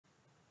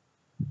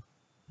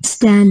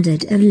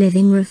Standard of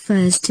living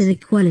refers to the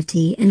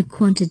quality and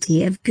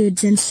quantity of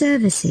goods and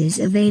services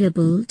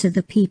available to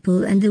the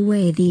people and the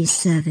way these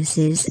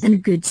services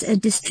and goods are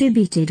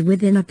distributed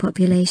within a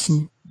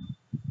population.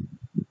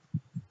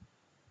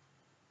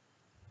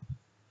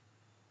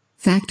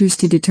 Factors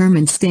to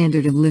determine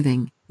standard of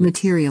living,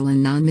 material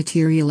and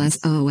non-material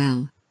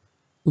SOL.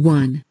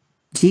 1.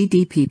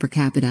 GDP per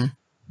capita.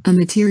 A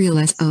material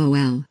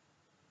SOL.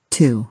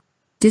 2.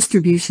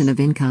 Distribution of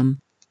income.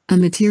 A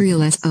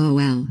material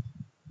SOL.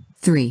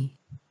 3.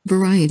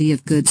 Variety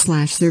of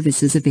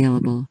goods/services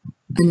available.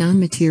 A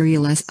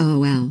non-material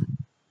SOL.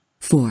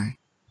 4.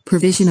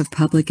 Provision of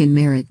public and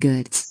merit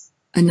goods.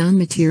 A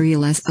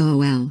non-material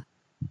SOL.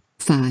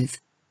 5.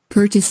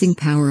 Purchasing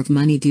power of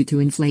money due to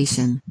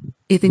inflation.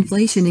 If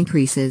inflation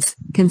increases,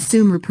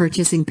 consumer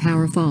purchasing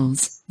power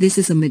falls. This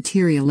is a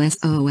material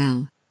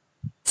SOL.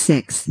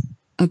 6.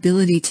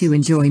 Ability to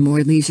enjoy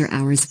more leisure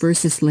hours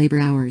versus labor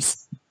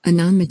hours. A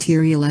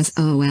non-material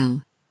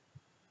SOL.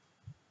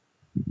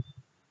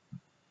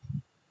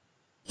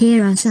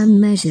 Here are some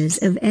measures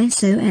of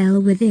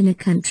SOL within a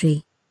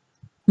country.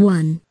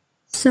 1.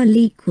 SOL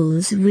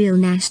equals real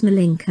national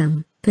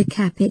income, per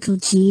capita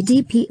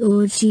GDP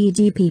or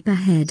GDP per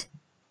head.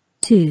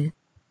 2.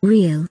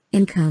 Real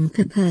income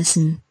per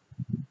person.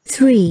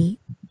 3.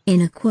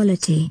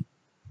 Inequality.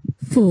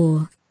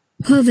 4.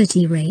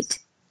 Poverty rate.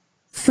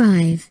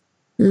 5.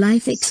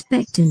 Life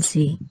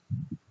expectancy.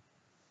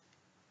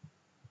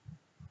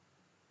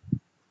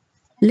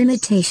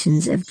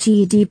 Limitations of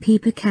GDP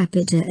per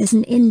capita as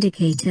an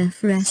indicator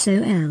for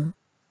SOL.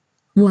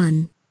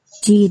 1.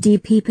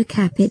 GDP per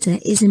capita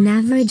is an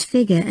average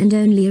figure and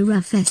only a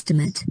rough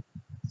estimate.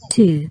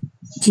 2.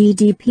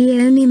 GDP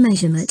only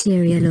measure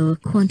material or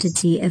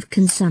quantity of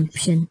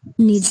consumption,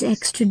 needs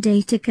extra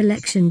data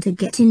collection to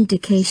get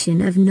indication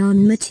of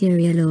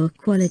non-material or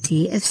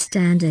quality of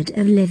standard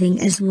of living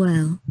as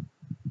well.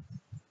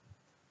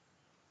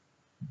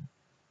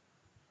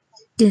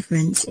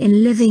 Difference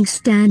in living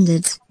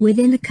standards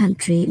within a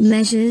country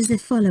measures the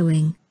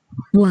following.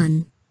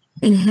 1.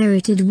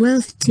 Inherited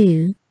wealth.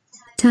 2.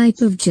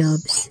 Type of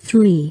jobs.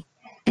 3.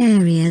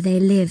 Area they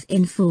live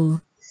in.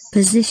 4.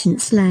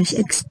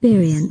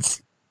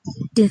 Position/experience.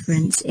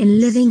 Difference in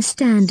living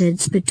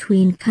standards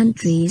between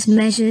countries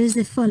measures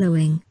the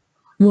following.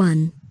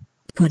 1.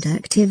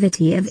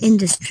 Productivity of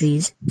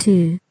industries.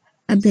 2.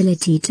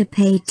 Ability to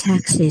pay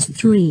taxes.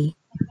 3.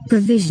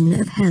 Provision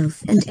of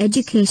health and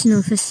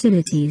educational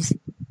facilities.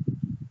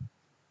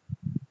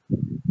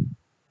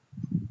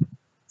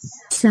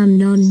 Some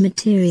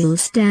non-material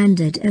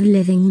standard of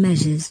living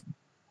measures.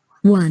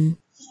 1.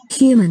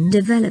 Human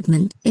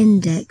Development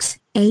Index,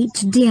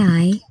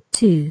 HDI.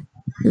 2.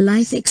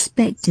 Life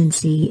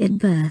expectancy at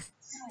birth.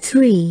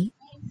 3.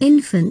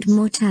 Infant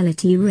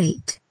mortality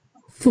rate.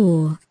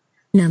 4.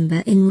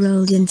 Number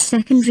enrolled in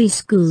secondary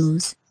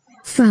schools.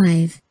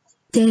 5.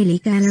 Daily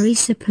calorie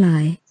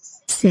supply.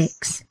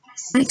 6.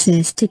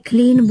 Access to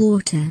clean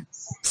water.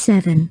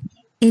 7.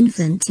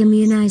 Infant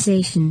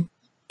immunization.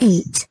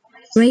 8.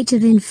 Rate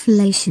of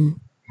inflation.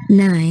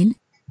 9.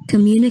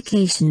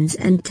 Communications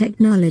and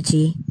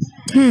technology.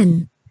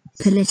 10.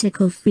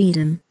 Political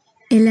freedom.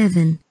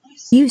 11.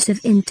 Use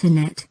of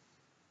Internet.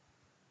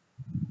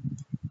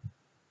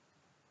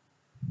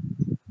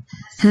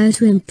 How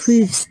to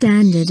improve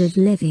standard of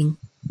living.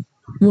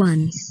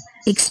 1.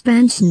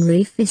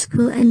 Expansionary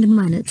fiscal and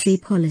monetary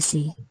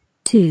policy.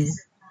 2.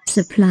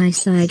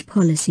 Supply-side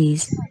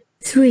policies.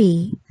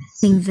 3.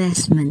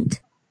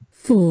 Investment.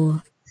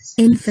 4.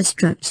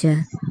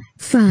 Infrastructure.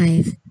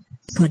 5.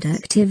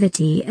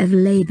 Productivity of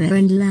labor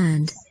and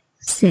land.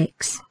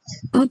 6.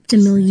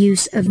 Optimal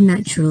use of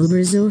natural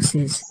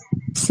resources.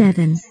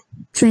 7.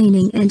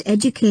 Training and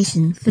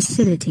education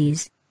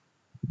facilities.